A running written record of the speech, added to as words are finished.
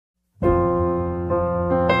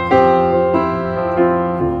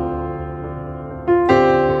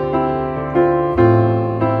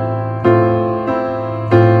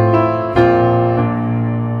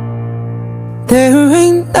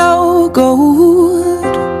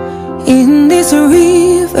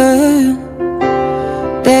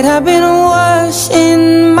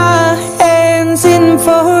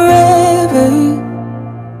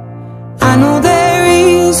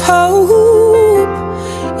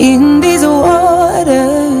in these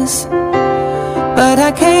waters, but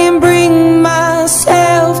I can't bring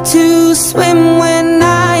myself to swim when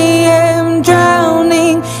I am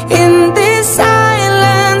drowning in this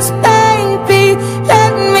silence. Baby,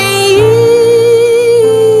 let me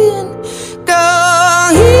in. Go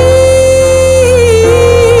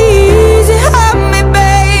easy on me,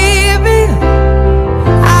 baby.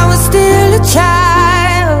 I was still a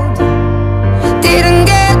child, didn't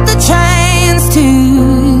get the chance to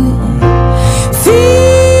feel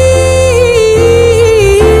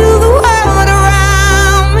the world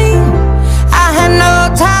around me. I had no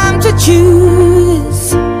time to choose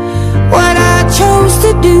what I chose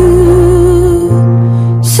to do.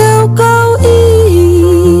 So go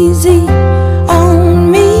easy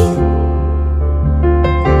on me.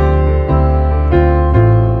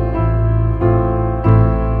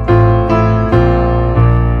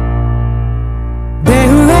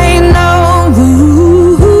 There ain't no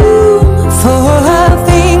room for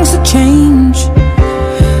things to change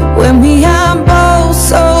when we are both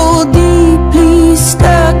so deeply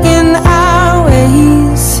stuck in our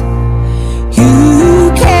ways.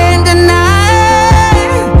 You can't deny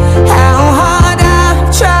how hard I've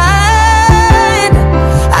tried.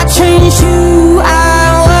 I changed who I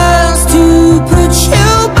was to put you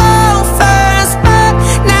both first, but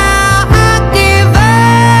now I give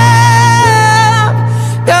up.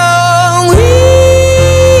 Go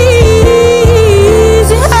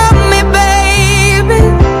easy on me, baby.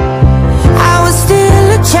 I was still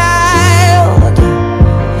a child,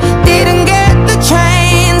 didn't get the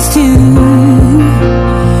chance to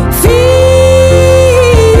feel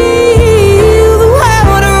the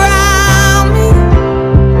world around me.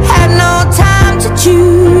 Had no time to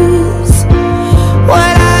choose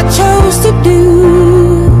what I chose to do.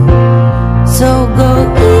 So go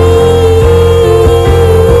easy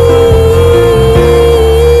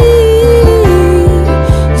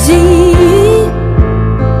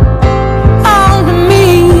on me.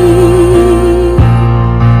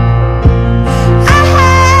 I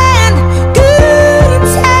had good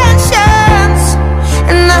intentions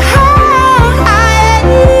and the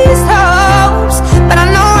highest hopes, but I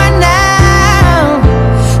know right now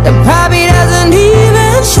that probably doesn't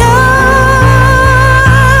even show.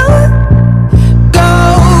 Go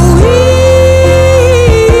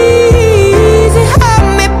easy on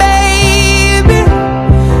me, baby.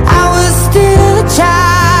 I was still a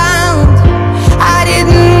child, I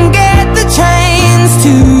didn't get the chance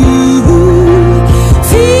to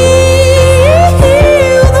feel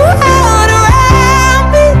the world around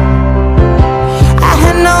me. I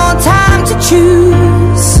had no time to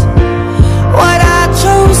choose what I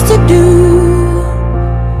chose to do.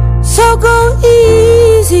 So go easy